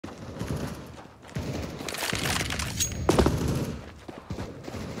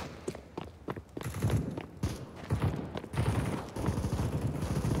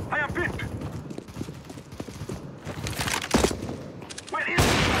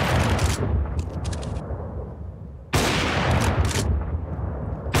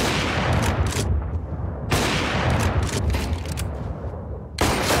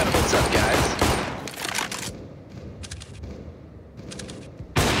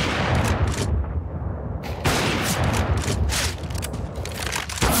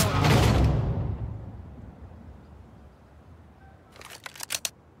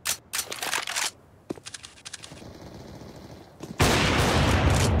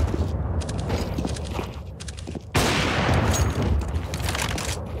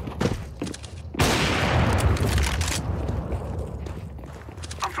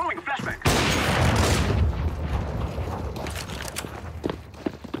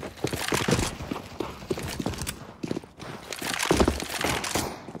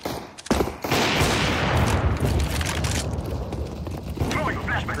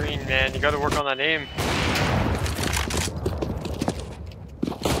man. You gotta work on that aim.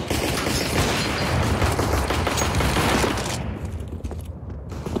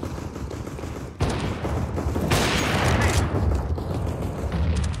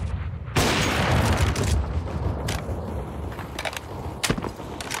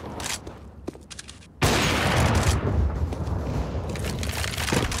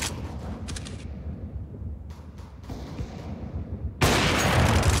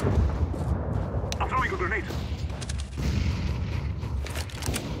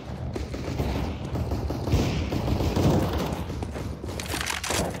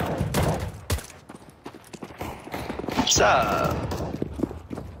 What's up?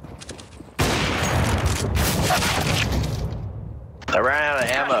 I ran out of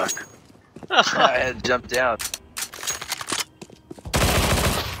ammo. I had to jump down.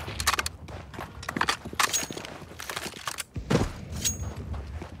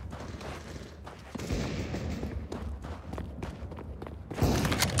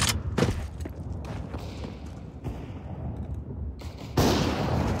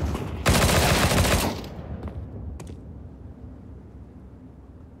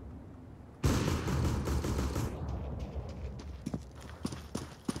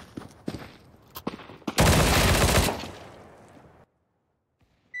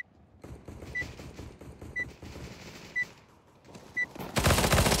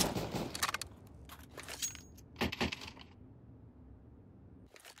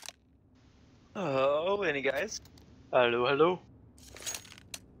 Oh, any guys? Hello, hello.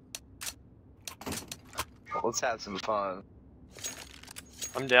 Let's have some fun.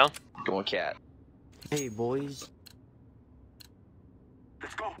 I'm down. Going cat. Hey boys.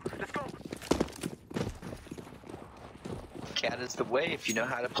 Let's go. Let's go. Cat is the way if you know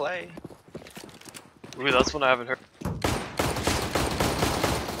how to play. Ooh, that's one I haven't heard.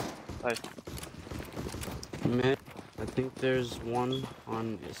 Hi. Man, I think there's one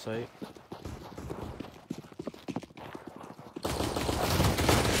on the site.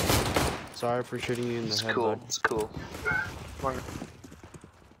 Sorry for shooting you in the It's head, cool. bud. It's cool. Come on.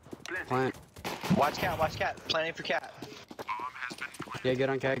 Plant. Watch cat. Watch cat. Planning for cat. Yeah, get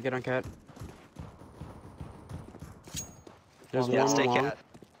on cat, get on cat. There's Yeah, one stay long. cat.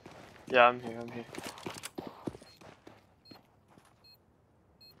 Yeah, I'm here, I'm here.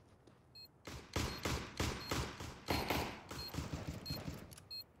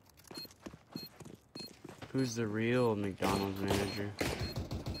 Who's the real McDonald's manager?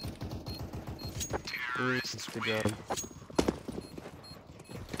 Good job.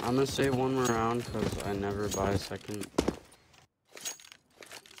 I'm gonna save one more round because I never buy a second.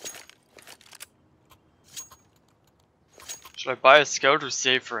 Should I buy a scout or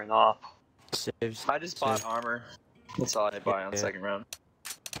save for an op? Save. I just bought armor. That's all I buy on Yeah. second round.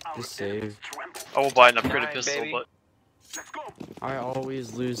 Just save. I will buy an upgraded Alright, pistol, baby. but Let's go. I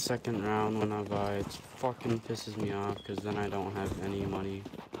always lose second round when I buy. It fucking pisses me off because then I don't have any money.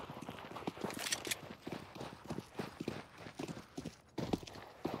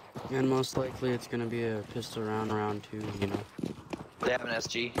 And most likely it's gonna be a pistol round 2, you know. They have an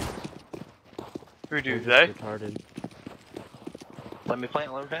SG. who do They're they? just retarded. Let me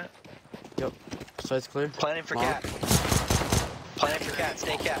plant. Let me plant. Yep. Site's clear. Planning for Long. cat. Planning for cat.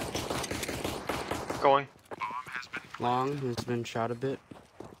 Stay cat. Going. Long has been shot a bit.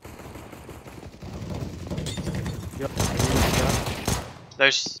 Yep.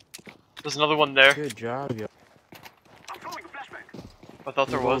 There's another one there. Good job, yo. I'm throwing a flashbang. I thought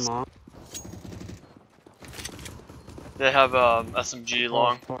there You going was. long? They have SMG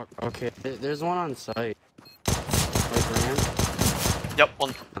long. Oh, fuck. Okay, there's one on site. Like ran. Yep,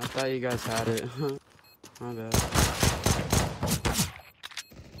 one. I thought you guys had it. My bad.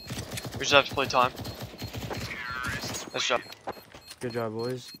 We just have to play time. Nice job. Good job,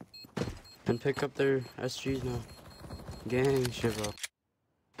 boys. And pick up their SGs now. Gang ship up.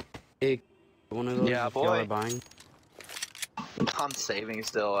 Hey, one of those Yeah, if y'all are boy. buying. I'm saving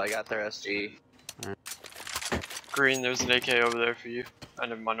still. I got their SG. Green, there's an AK over there for you. I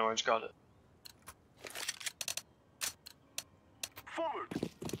never mind, orange got it. Forward.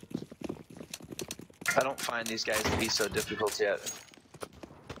 I don't find these guys to be so difficult yet.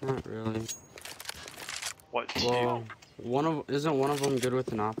 Not really. What, to Well, isn't one of them good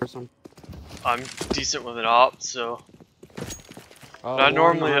with an op or something? I'm decent with an op, so. Oh, I one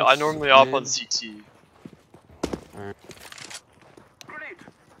normally on op mid. on CT. Alright. Grenade.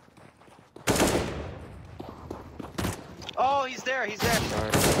 Oh, he's there. He's there.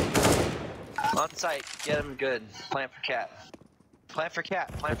 Sorry. On site. Get him good. Plant for cat. Plant for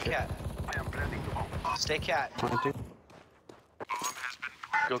cat. Plant for cat. I am planting the bomb. Stay cat. Planting.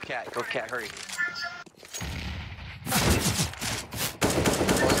 Go cat, hurry.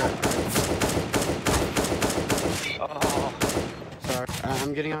 Oh, Sorry,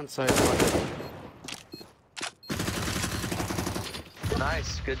 I'm getting on site. Fuck it.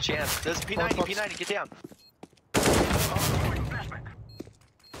 nice, good chance. There's a P90, Fuck. P90, get down.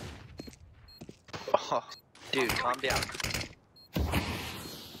 Oh, dude, calm down.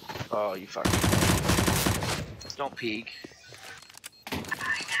 Oh, you fuck. Don't peek.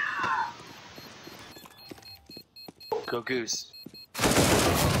 Go Goose.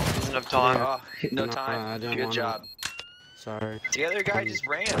 There's enough time. Oh, no No, I time. didn't Good wanna- job. Sorry. The other guy just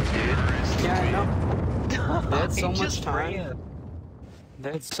ran, dude. Yeah, I know. They had so He much just time. ran.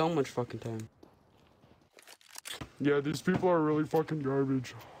 They had so much fucking time. Yeah, these people are really fucking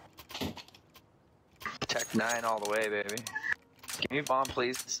garbage. Tech 9 all the way, baby. Give me a bomb,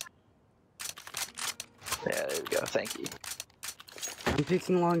 please. Yeah, there we go. Thank you. I'm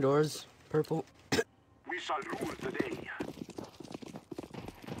peeking long doors. Purple. We shall rule the day.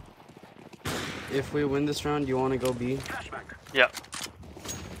 If we win this round, you want to go B? Flashback. Yeah.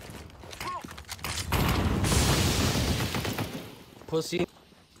 Pussy.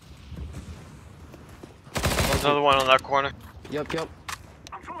 There's another one on that corner. Yep.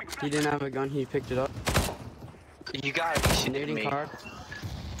 I'm throwing a He flashback. didn't have a gun. He picked it up. You gotta be shitting Nading me. car.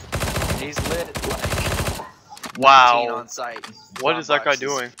 He's lit like 19 Wow. on site. What is that guy Boxes.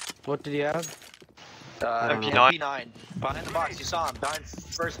 doing? What did he have? MP9. MP9. Behind the box, you saw him. Behind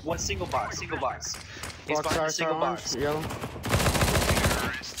first, one single box. He's Box behind the star, single orange, box. yellow.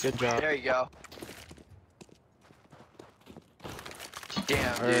 Good job. There you go.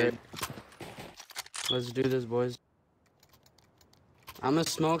 Damn, dude. Alright. Let's do this, boys. I'm gonna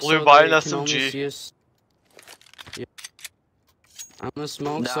smoke Blue so Biden they can only SMG. see us. Yeah. I'm gonna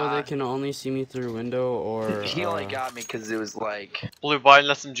smoke so Nah. they can only see me through window or. He only got me because it was like. Blue Biden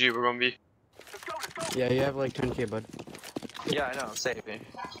SMG, we're gonna be. Let's go, let's go. Yeah, you have like 10k, bud. Yeah, I know. Save me.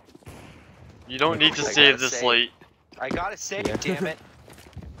 You don't need to I save gotta this save. late. I gotta save, Yeah. damn it.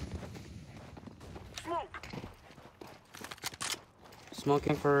 Smoke.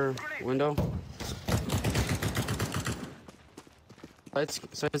 Smoking for window.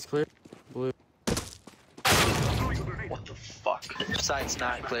 Sights clear. Blue. Throwing a grenade. What the fuck? Side's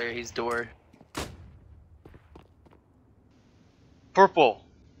not clear. He's door. Purple.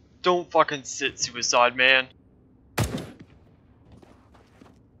 Don't fucking sit, suicide man.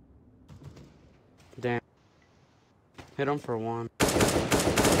 Damn. Hit him for one.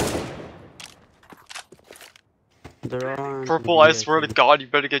 They're on. Purple, I swear to God, you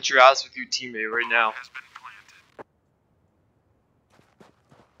better get your ass with your teammate right now.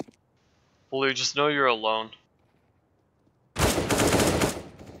 Blue, just know you're alone.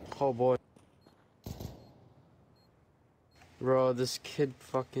 Oh boy. Bro, this kid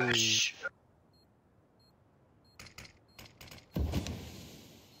fucking. Shh.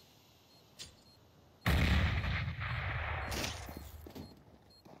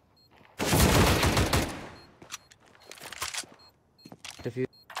 If you.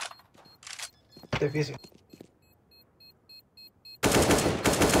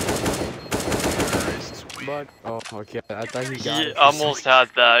 But oh, okay. I thought he got He it for a almost had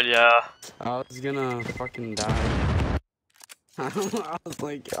that, yeah. second. I was gonna fucking die. I was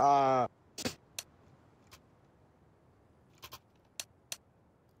like,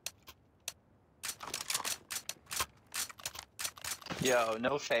 Yo,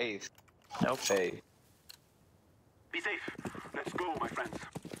 no faith. No faith. Be safe. Let's go, my friends.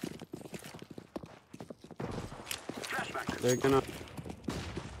 Flashback. they're gonna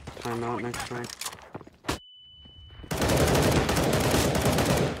time out next round.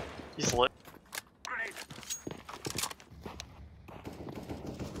 He's lit. Grenade.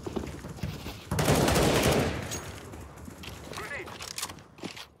 Grenade.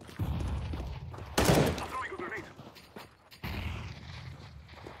 I'm throwing a grenade.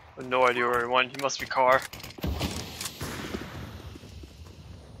 I have no idea where he went. He must be car.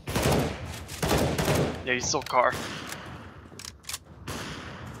 Yeah, he's still car.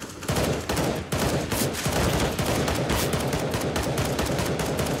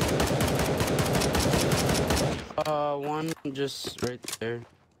 One just right there.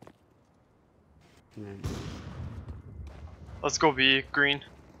 And then- Let's go B, green.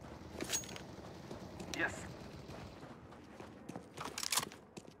 Yes.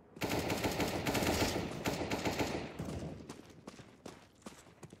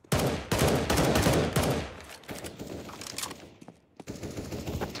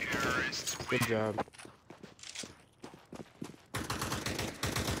 Good job.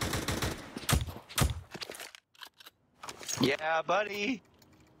 Yeah, buddy.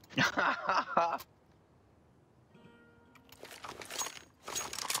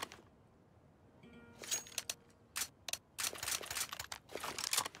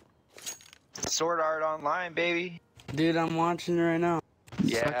 Sword Art Online, baby. Dude, I'm watching it right now.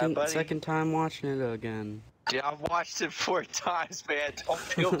 Yeah, buddy. Second time watching it again. Dude, I've watched it 4 times, man. Don't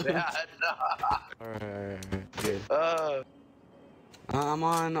feel bad. Alright, good. I'm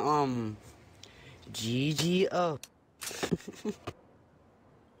on, GGO.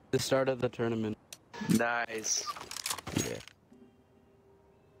 The start of the tournament. Nice. Yeah.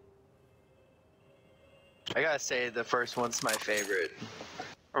 I gotta say, the first one's my favorite.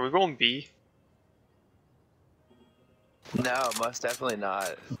 Are we going B? No, most definitely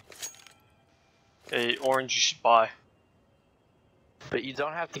not. Hey, orange, you should buy. But you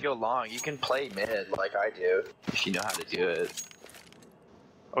don't have to go long. You can play mid like I do, if you know how to do it.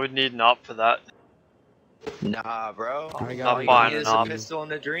 I would need an op for that. Nah, bro. I got Not All buying you need an is a op. pistol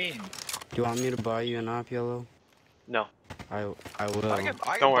and a dream. Do you want me to buy you an op, Yellow? No. I will. I can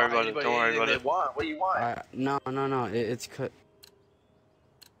Don't worry buy about it, anybody don't worry anything about they it. want. What do you want? No. It's cut.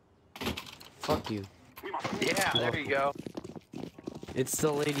 Fuck you. Yeah, there you go. It's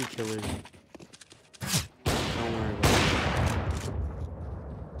the lady killer. Don't worry about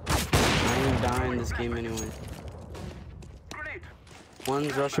it. I ain't dying this game anyway. Grenade.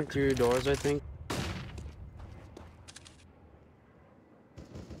 One's rushing through your doors, I think.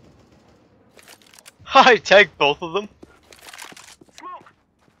 I tagged both of them. Smoke.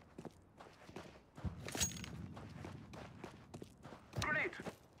 Grenade.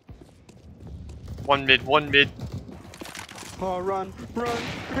 One mid, one mid. Oh, run,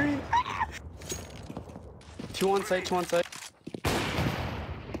 green. Two on site.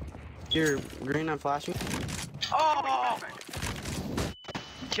 Here, green, I'm flashing. Oh!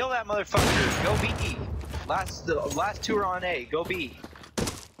 Kill that motherfucker. Go B. The last two are on A. Go B.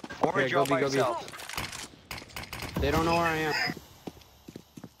 Orange, Go you're all B, by go B. yourself. They don't know where I am.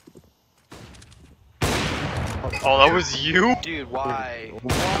 Oh, that was you? Dude, why?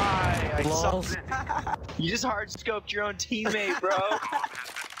 Why? I saw Lols. you just hard scoped your own teammate, bro.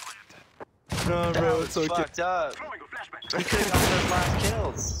 No, That bro, was it's okay. fucked up. Throwing a flashbang. He could have got those last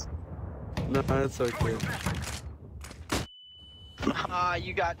kills. No, it's okay. Ah,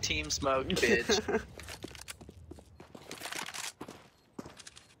 you got team smoked, bitch.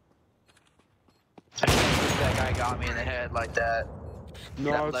 I can't believe that guy got me in the head like that.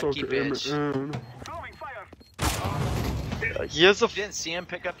 No, That it's lucky okay. bitch. Throwing fire. He has a. You didn't see him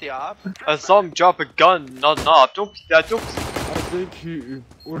pick up the op? I saw him drop a gun, not an op. Don't be that. Don't. I think he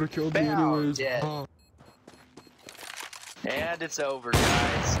would have killed me Bow, anyways. dead. Oh. And it's over,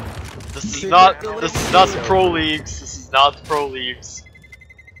 guys. This is You not. got This is it. not the pro leagues. This is not the pro leagues.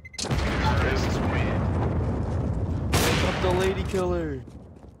 Pick up the lady killer.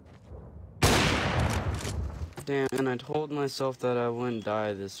 Damn, and I told myself that I wouldn't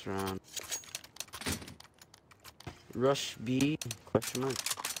die this round. Rush B? Question mark.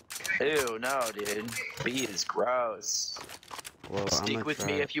 Ew, no, dude. B is gross. Well, I'm Stick gonna with try.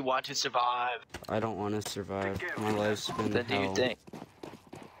 me if you want to survive. I don't want to survive. My life's been Then do you hell. think?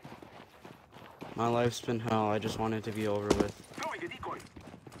 My life's been hell. I just want it to be over with. Throwing a decoy.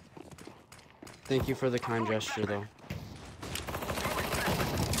 Thank you for the kind gesture, though.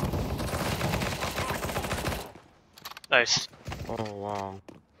 Nice. Oh, wow.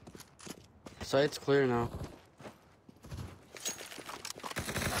 Site's clear now.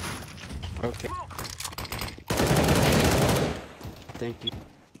 Okay. Thank you.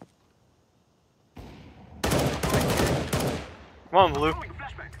 Come on, blue. Throwing a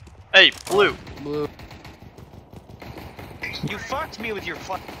flashbang. Hey, blue. Blue. You fucked me with your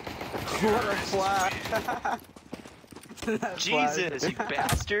What a flash! Jesus, you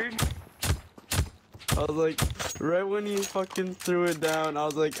bastard. I was like, right when you fucking threw it down, I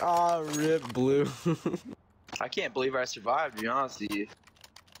was like, ah, rip blue. I can't believe I survived, to be honest with you.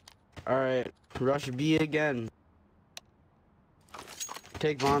 Alright, rush B again.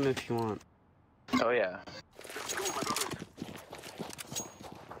 Take bomb if you want. Oh, yeah. Let's go, my brothers.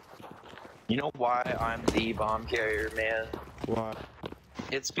 You know why I'm the bomb carrier, man? Why?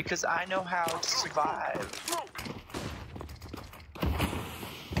 It's because I know how to survive. Smoke.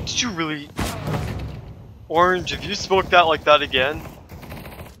 Did you really? Orange, if you smoke that like that again,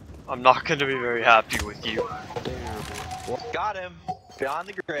 I'm not gonna be very happy with you. Damn. Got him. Beyond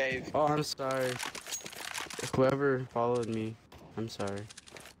the grave. Oh, I'm sorry. Whoever followed me, I'm sorry.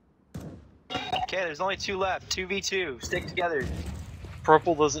 Okay, there's only 2 left. 2v2. Stick together.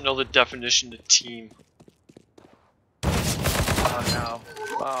 Purple doesn't know the definition of team. Oh no.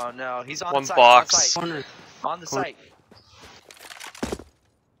 Oh no. He's on One the site. box. On the site. Corner. On the site.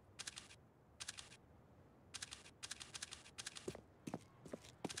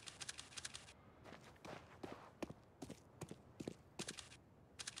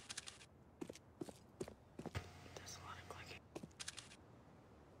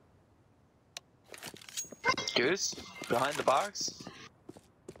 Goose? Behind the box?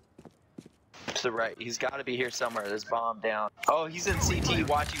 To the right. He's got to be here somewhere. There's bomb down. Oh, he's in CT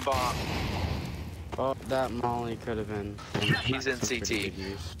watching bomb. Oh, that molly could have been. He's in some pretty CT. good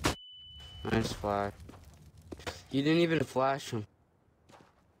use. Nice flash. You didn't even flash him.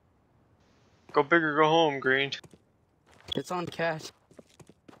 Go big or go home, Green. It's on cash.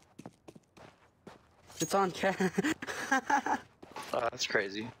 It's on cash. Oh, that's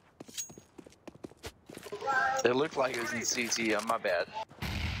crazy. It looked like it was in CT. My bad.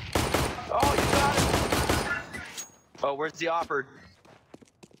 Oh, you got it! Oh, where's the offer?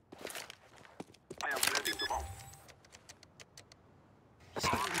 I am planting the bomb.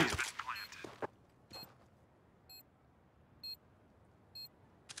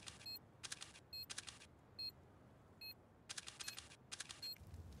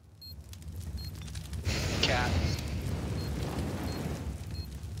 Cat.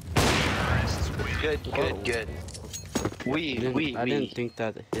 Good, good, good. I didn't think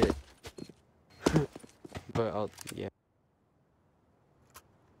that hit. But I'll, yeah.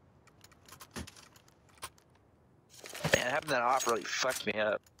 Man, having that offer really fucked me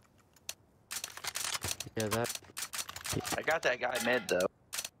up. Yeah, that. I got that guy mid though.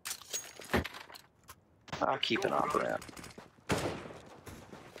 I'll keep an offer out.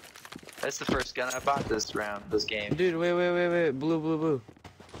 That's the first gun I bought this round, this game. Dude, wait. Blue.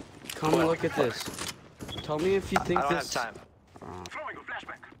 Come What? look at this. Tell me if you think I don't this. have time. Throwing a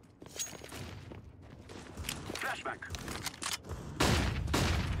flashback. Flashback.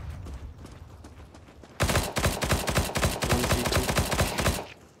 One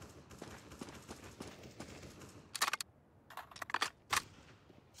CT.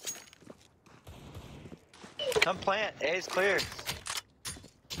 Come plant. A is clear.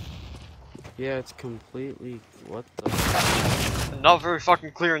 Yeah, it's completely. What the? Not very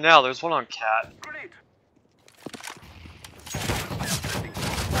fucking clear now. There's one on cat. Grenade.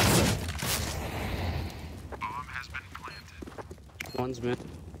 One's mid.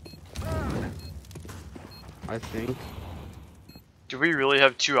 I think. Do we really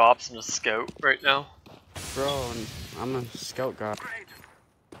have two ops and a scout right now? Bro, I'm a scout guy. Grenade.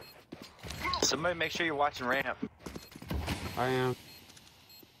 Somebody make sure you're watching ramp. I am.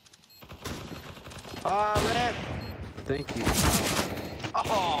 Oh, ramp. Thank you.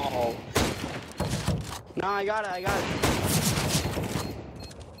 Oh. No, I got it.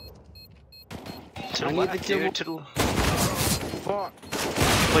 To I the need left, the kill. dude. To the... Fuck.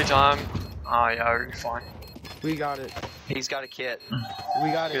 Play time. Ah, yeah, you're fine. We got it. He's got a kit.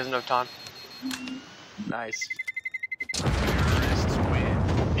 We got He it. doesn't have time. Nice.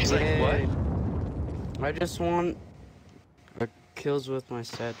 He's like, Yay. what? I just want kills with my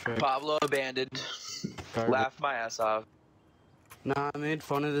stat track. Pablo abandoned. Garbage. Laughed my ass off. Nah, I made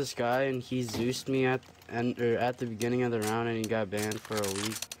fun of this guy and he Zeused me at the beginning of the round and he got banned for a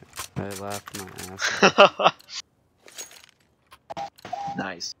week. I laughed my ass off.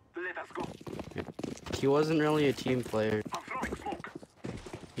 Nice. Let us go. He wasn't really a team player. I'm throwing smoke.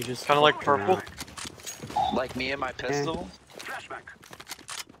 He just Kinda like fucked purple. around. Like me and my pistol. Flashback.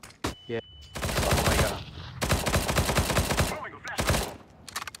 Yeah. Oh my god. Throwing a flashback.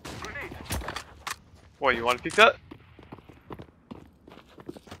 Grenade. What, you want to peek that?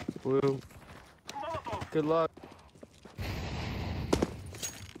 Woo. Molotov. Good luck.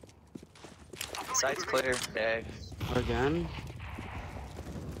 Site's clear. Hey. Again?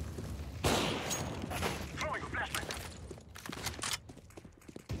 Throwing a flashback.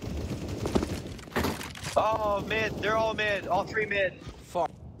 Oh, mid. They're all mid. All three mid.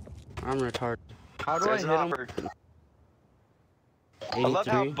 Fuck. I'm retarded. How do There's I an hit offer. him? I love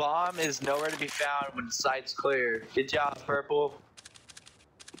how 83? bomb is nowhere to be found when the site's clear. Good job, purple.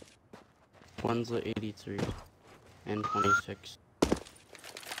 One's at 83 and 26.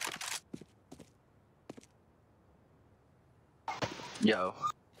 Yo,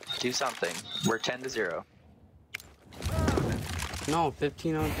 do something. We're 10-0. No,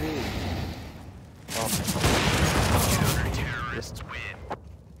 15 on green.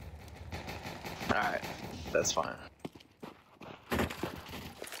 Alright, that's fine.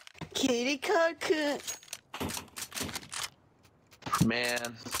 Kitty cut.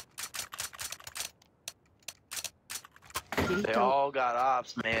 Man, they all got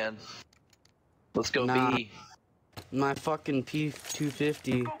ops, man. Let's go Nah. B. My fucking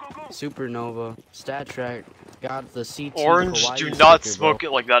P250 Supernova stat track got the CT. Orange, Hawaii do sticker, not bro. smoke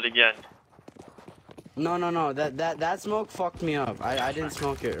it like that again. No. That smoke fucked me up. I didn't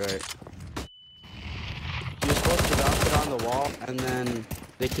smoke it right. You're supposed to bounce it on the wall, and then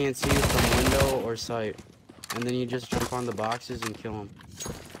they can't see you from window or sight. And then you just jump on the boxes and kill them.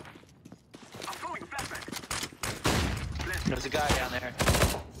 I'm throwing a flashback. There's a guy down there.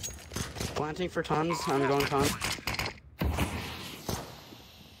 Planting for tons. I'm going tons. I'm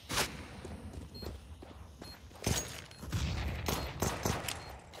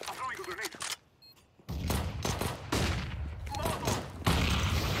throwing a grenade.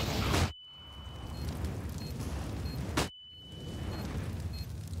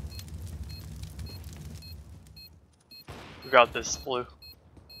 We got this, Blue.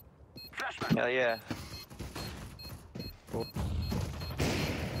 Flashback. Hell yeah.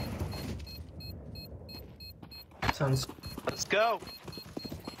 Sounds. Let's go.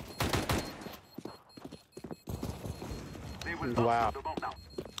 They will Wow. the bomb now.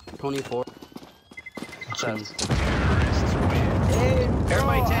 24. Sounds. Jeez. Hey,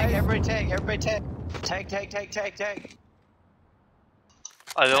 everybody tag, everybody tag, everybody tag. Tag, tag, tag, tag, tag.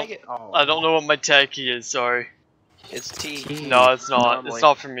 I Tag don't. it. Oh, I don't know what my tag key is. Sorry. it's T. T. No, it's not. Normally. It's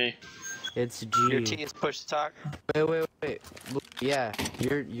not for me. It's Your G. T is push to talk. Wait. Look, yeah,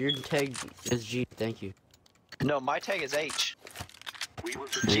 your tag is G. Thank you. No, my tag is H. We will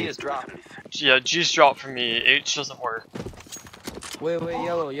G is drop. Yeah, G's dropped for me. H doesn't work. Wait,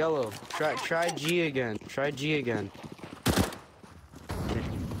 yellow. Try G again. Try G again.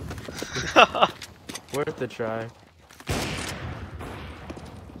 Worth the try.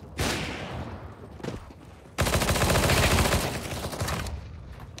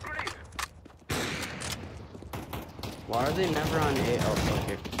 Grenade. Why are they never on A? Oh,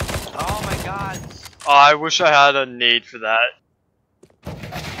 okay. Oh my god. Oh, I wish I had a nade for that.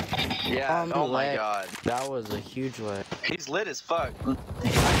 Yeah, oh my lag. god. That was a huge lag. He's lit as fuck.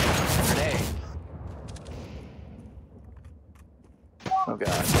 Grenade. Oh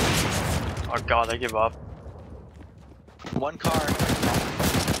god. Oh god, I give up. One car.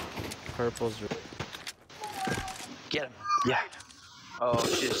 Purple's. Get him. Yeah. Oh,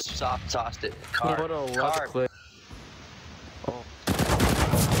 she just tossed it. Car. What a Car. left click. Oh,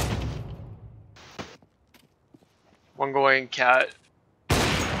 One going cat.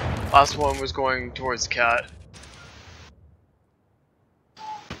 Last one was going towards cat.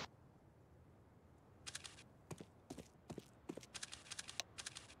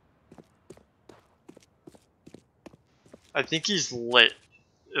 I think he's lit,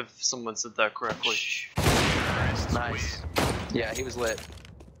 if someone said that correctly. Nice. Yeah, he was lit.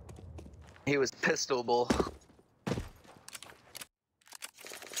 He was pistolable.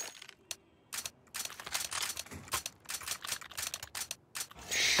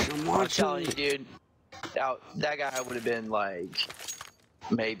 I'm telling you, dude. That guy would have been like,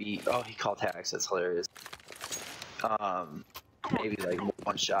 maybe. Oh, he called hacks. That's hilarious. Maybe like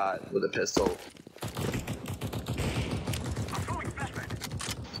one shot with a pistol. I'm throwing a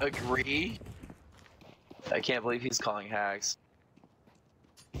flashback. Agree. I can't believe he's calling hacks.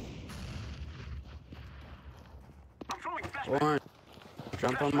 I'm throwing a flashback. Orange.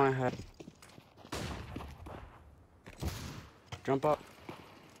 Jump on my head. Jump up.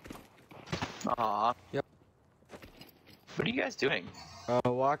 Aw. Yep. What are you guys doing?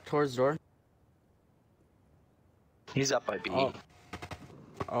 Walk towards door. He's up by B.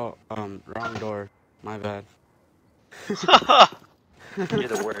 Wrong door. My bad. You're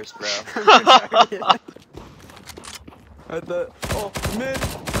the worst, bro. At the mid.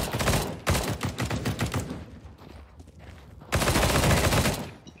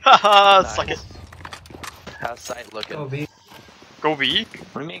 Haha, suck it. How's sight looking? Oh, B. Go B.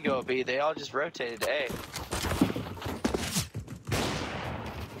 What do you mean go B? They all just rotated to A.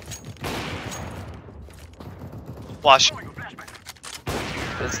 Flash. Throwing a flashback.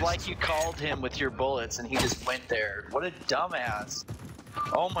 It's like you called him with your bullets and he just went there. What a dumbass.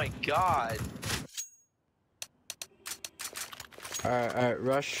 Oh my god. Alright,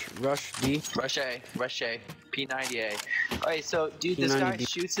 rush B. Rush A. P90A. Alright, so, dude, this guy P90B.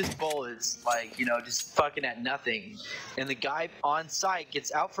 shoots his bullets, like, you know, just fucking at nothing. And the guy on site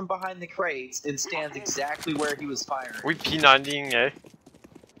gets out from behind the crates and stands exactly where he was firing. We P90ing A.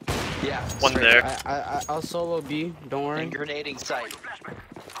 Yeah. One straight there. up. I'll solo B. Don't worry. And grenading site. Flashback.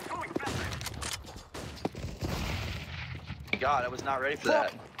 I'm throwing a flashback. God, I was not ready for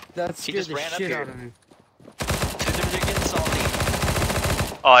that. That He scared just the ran up shit here. out of me. Dude, they're getting salty.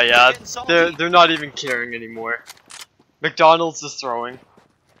 Oh yeah, getting salty. they're not even caring anymore. McDonald's is throwing.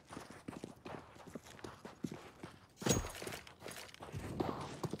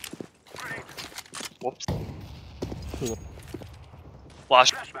 Whoops.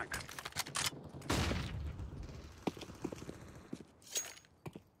 Flash. Flashback.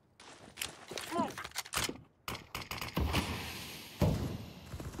 Smoke.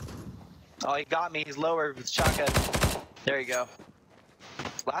 Oh, he got me. He's lower with shotgun. There you go.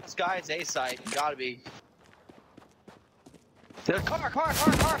 Last guy is A site. Gotta be. The car!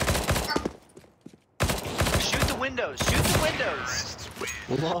 Shoot the windows! Shoot the windows!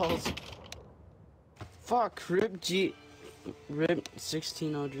 Lols. Fuck, rip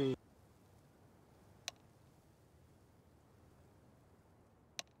 16 dream.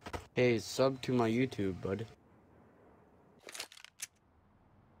 Hey, sub to my YouTube, bud.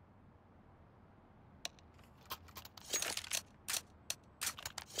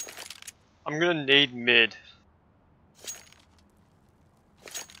 I'm gonna nade mid.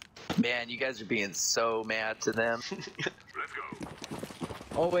 Man, you guys are being so mad to them. Let's go.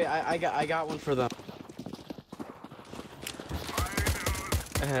 Oh wait, I got one for them.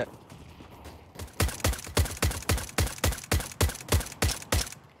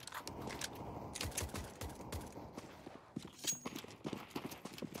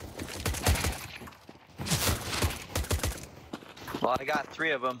 Well, I got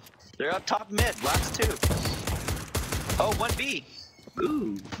 3 of them. They're up top mid, last 2. Oh, 1B.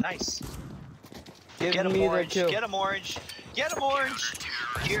 Ooh, nice. Give Get him me the orange. kill. Get him orange. Get him orange.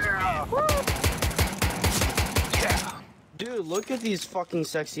 Yeah. Woo. Yeah. Dude, look at these fucking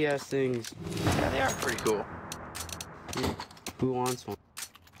sexy ass things. Yeah, they are pretty cool. Who wants one?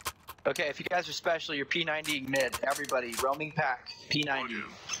 Okay, if you guys are special, you're P90 mid. Everybody, roaming pack. P90.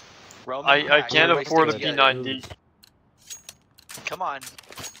 Roaming I pack. can't Everybody afford a stick together. P90. Come on.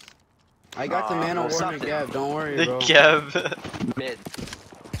 I got the man or of war something. Gav, don't worry, The bro. Kev. Mid.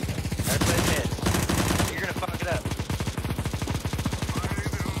 Everybody mid. You're gonna fuck it up.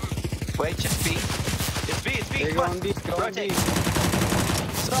 Wait, just B. It's B, it's B. They Come go on. on B, go on Rotate. B.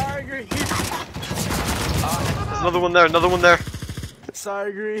 Sorry, Green. Another one there, another one there.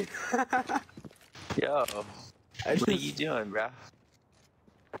 Sorry, Green. Yo. I What are just- you doing, bro?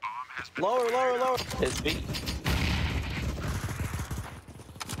 Lower. It's B.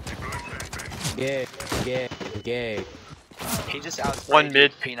 Gay. He just outsprayed One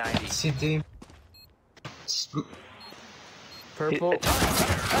mid. P90. CT. Purple.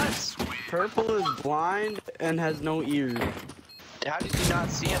 Tons. Purple is blind and has no ears. How did you not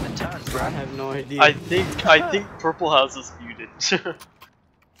see him in tons, bro? I have no idea. I think purple has us muted.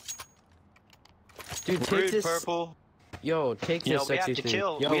 Dude, take Rude, this. purple. Yo, take You know, this we have sexy to thing.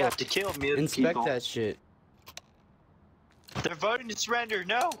 kill. Yo, We have to kill mid inspect people. that shit. They're voting to surrender.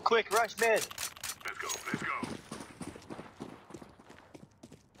 No, quick, rush mid. Let's go.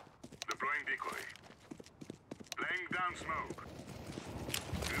 Deploying decoy. Laying down smoke.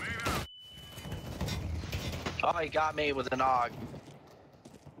 Grenade out. Oh, he got me with an AUG.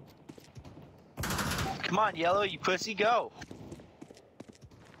 Come on, yellow, you pussy, go.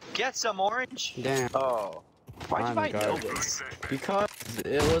 Get some orange. Damn. Oh, why'd you I'm buy garbage. Novas? Because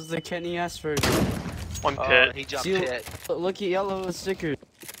it was the Kenny S version. One Oh, pit. he jumped See, pit. look at yellow stickers.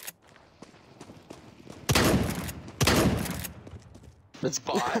 It's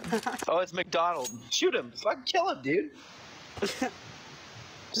bot. Oh, it's McDonald. Shoot him. Fucking kill him, dude.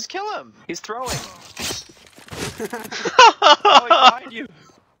 Just kill him. He's throwing. Oh, he's behind you.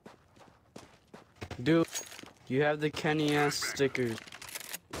 Dude, you have the Kenny S stickers.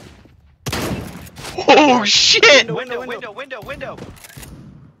 Oh shit! Window.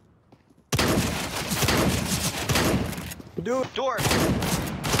 Dude, Door.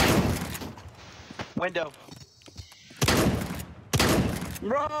 Window.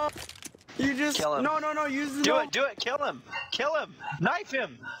 bro, you just Kill him. No, use the Do it. Kill him. Knife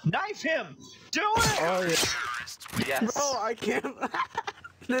him. Do it. Oh yeah, Yes. bro, I can't.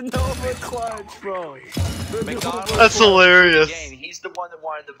 The Nova clutch, bro. The McDonald. Nova That's clutch. hilarious. Game. He's the one that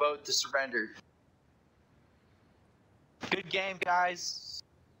wanted the vote to surrender. Good game, guys.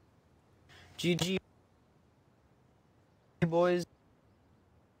 GG, boys.